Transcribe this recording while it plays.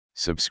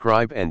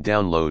Subscribe and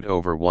download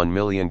over 1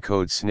 million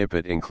code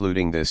snippet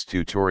including this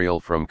tutorial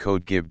from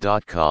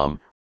codegive.com,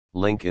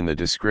 link in the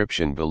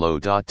description below.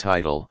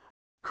 Title: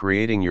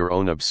 Creating Your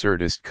Own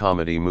Absurdist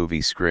Comedy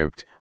Movie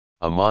Script,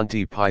 a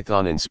Monty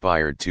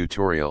Python-inspired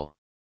tutorial.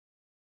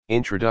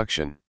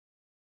 Introduction.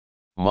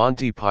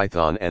 Monty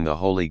Python and the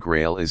Holy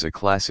Grail is a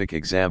classic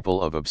example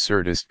of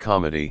absurdist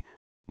comedy,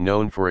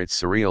 known for its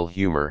surreal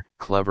humor,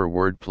 clever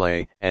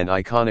wordplay, and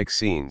iconic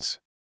scenes.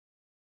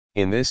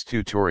 In this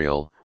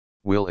tutorial,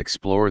 we'll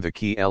explore the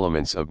key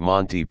elements of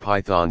Monty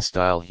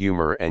Python-style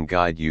humor and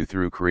guide you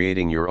through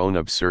creating your own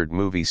absurd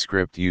movie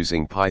script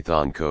using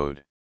Python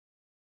code.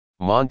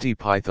 Monty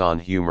Python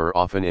humor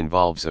often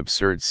involves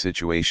absurd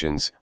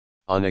situations,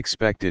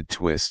 unexpected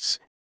twists,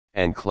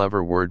 and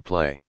clever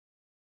wordplay.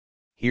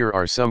 Here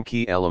are some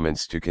key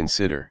elements to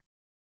consider.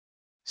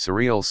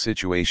 Surreal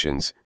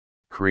situations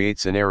create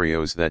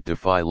scenarios that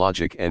defy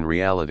logic and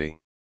reality.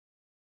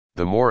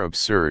 The more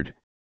absurd,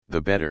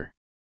 the better.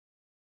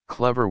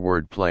 Clever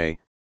wordplay,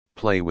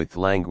 play with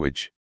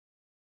language.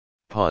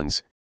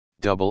 Puns,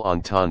 double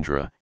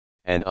entendre,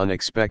 and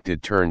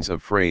unexpected turns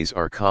of phrase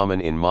are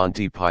common in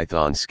Monty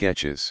Python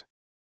sketches.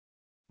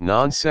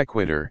 Non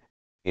sequitur,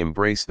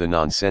 embrace the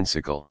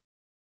nonsensical.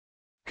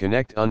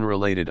 Connect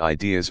unrelated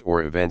ideas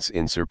or events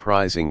in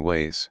surprising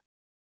ways.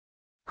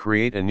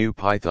 Create a new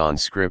Python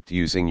script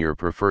using your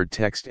preferred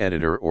text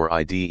editor or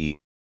IDE.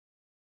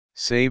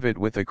 Save it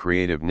with a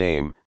creative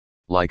name,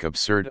 like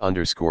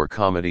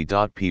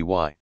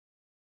absurd_comedy.py.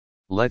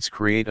 Let's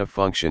create a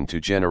function to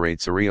generate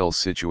surreal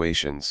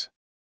situations.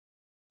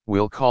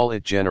 We'll call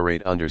it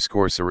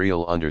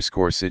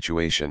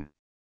generate_surreal_situation.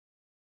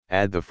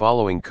 Add the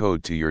following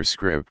code to your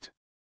script.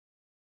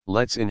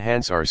 Let's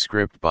enhance our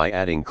script by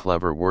adding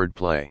clever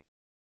wordplay.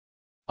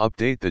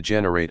 Update the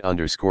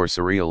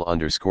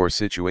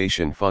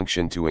generate_surreal_situation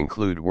function to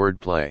include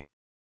wordplay.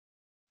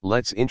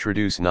 Let's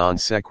introduce non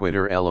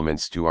sequitur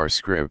elements to our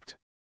script.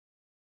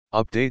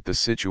 Update the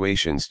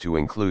situations to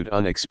include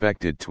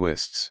unexpected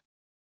twists.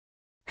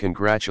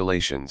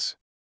 Congratulations!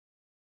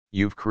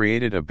 You've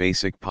created a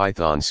basic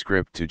Python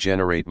script to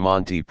generate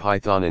Monty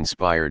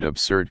Python-inspired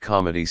absurd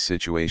comedy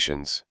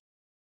situations.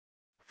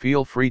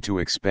 Feel free to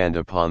expand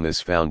upon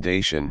this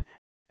foundation,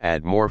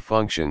 add more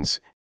functions,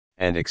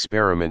 and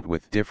experiment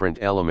with different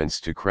elements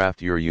to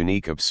craft your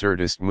unique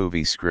absurdist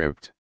movie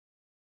script.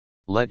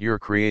 Let your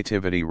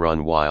creativity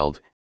run wild,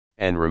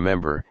 and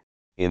remember,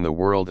 in the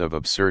world of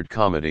absurd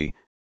comedy,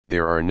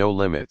 there are no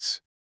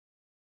limits.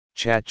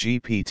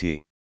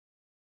 ChatGPT.